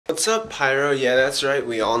What's up, Pyro? Yeah, that's right.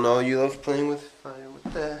 We all know you love playing with fire.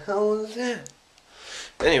 What the hell was that?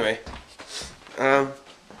 Anyway, do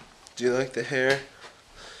you like the hair?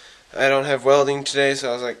 I don't have welding today, so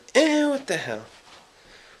I was like, what the hell?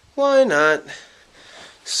 Why not?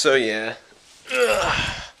 So yeah,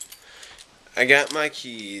 I got my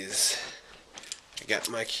keys.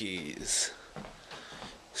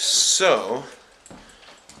 So,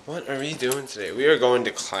 what are we doing today? We are going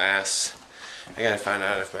to class. I gotta find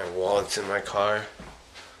out if my wallet's in my car.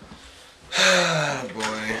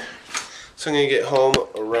 Boy. So I'm gonna get home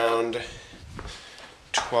around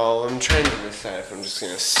 12. I'm trying to decide if I'm just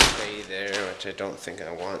gonna stay there, which I don't think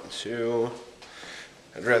I want to.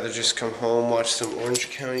 I'd rather just come home, watch some Orange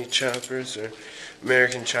County Choppers or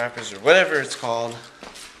American Choppers or whatever it's called.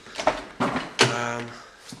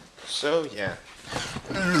 So yeah.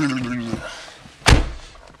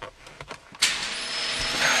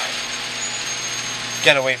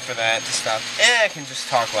 Gotta wait for that to stop. I can just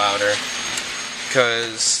talk louder,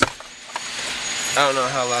 because I don't know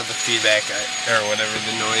how loud the feedback or whatever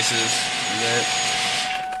the noise is.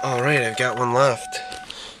 Alright, I've got one left.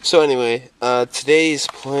 So anyway, today's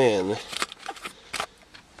plan.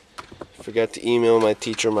 Forgot to email my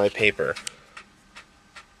teacher my paper.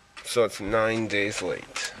 So it's 9 days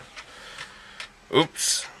late.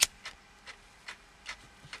 Oops.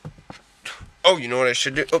 Oh, you know what I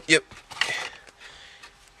should do? Oh, yep.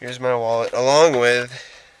 Here's my wallet, along with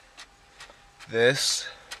this.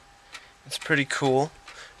 It's pretty cool.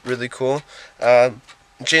 Really cool.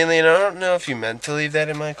 Jaylene, I don't know if you meant to leave that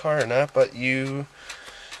in my car or not, but you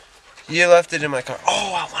left it in my car.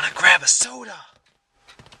 Oh, I want to grab a soda.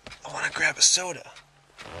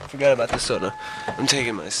 I forgot about the soda. I'm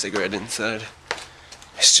taking my cigarette inside.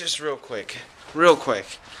 It's just real quick. No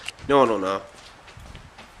one will know.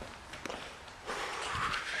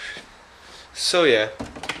 So yeah.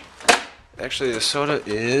 Actually, the soda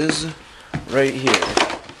is right here.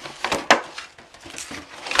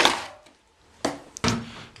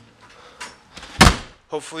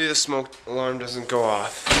 Hopefully the smoke alarm doesn't go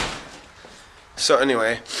off. So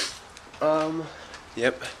anyway,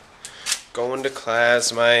 yep. Going to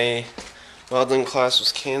class. My welding class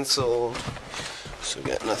was canceled, so we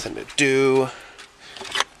got nothing to do.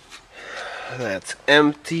 That's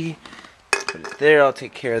empty. Put it there. I'll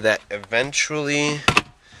take care of that eventually.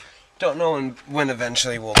 Don't know when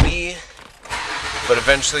eventually will be, but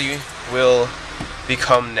eventually will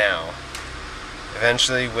become now.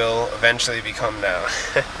 Eventually become now.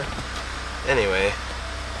 Anyway,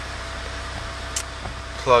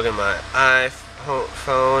 plug in my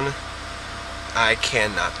iPhone. I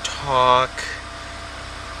cannot talk.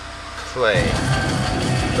 Play.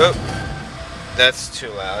 Oh, that's too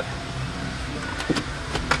loud.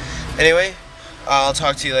 Anyway, I'll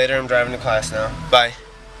talk to you later. I'm driving to class now. Bye.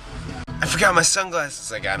 I forgot my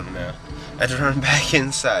sunglasses. I got them now. I had to run back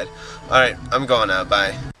inside. Alright, I'm going out.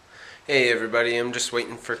 Bye. Hey everybody, I'm just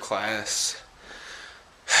waiting for class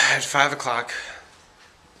at 5 o'clock.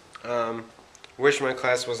 Wish my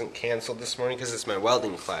class wasn't canceled this morning because it's my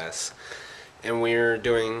welding class. And we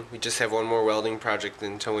just have one more welding project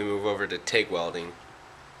until we move over to TIG welding.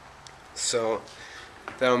 So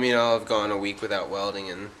that'll mean I'll have gone a week without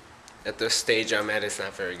welding, and at the stage I'm at, it's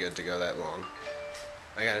not very good to go that long.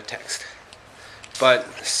 I got a text. But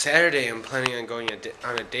Saturday I'm planning on going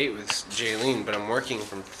on a date with Jaylene, but I'm working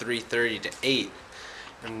from 3:30 to 8.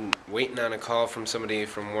 I'm waiting on a call from somebody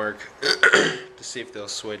from work to see if they'll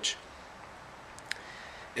switch.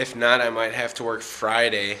 If not, I might have to work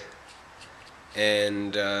Friday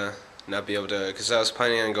and not be able to, because I was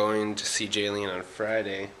planning on going to see Jaylene on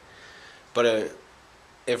Friday. But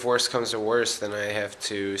if worse comes to worse, then I have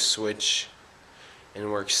to switch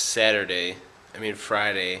and work Friday,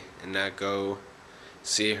 and not go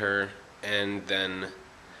see her, and then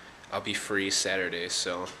I'll be free Saturday.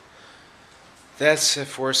 So that's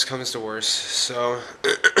if worse comes to worse. So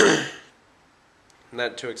I'm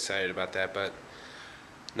not too excited about that, but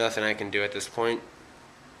nothing I can do at this point.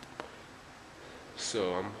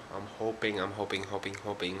 So I'm hoping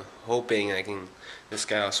this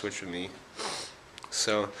guy will switch with me.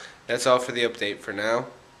 So that's all for the update for now.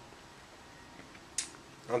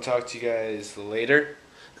 I'll talk to you guys later.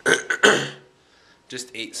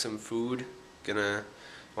 Just ate some food. Gonna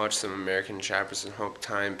watch some American Choppers and hope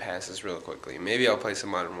time passes real quickly. Maybe I'll play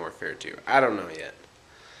some Modern Warfare 2. I don't know yet.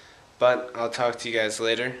 But I'll talk to you guys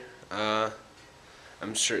later.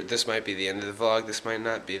 I'm sure this might be the end of the vlog. This might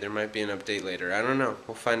not be. There might be an update later. I don't know.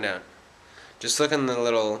 We'll find out. Just look on the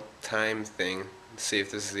little time thing and see if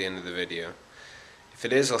this is the end of the video. If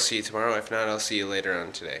it is, I'll see you tomorrow. If not, I'll see you later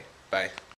on today. Bye.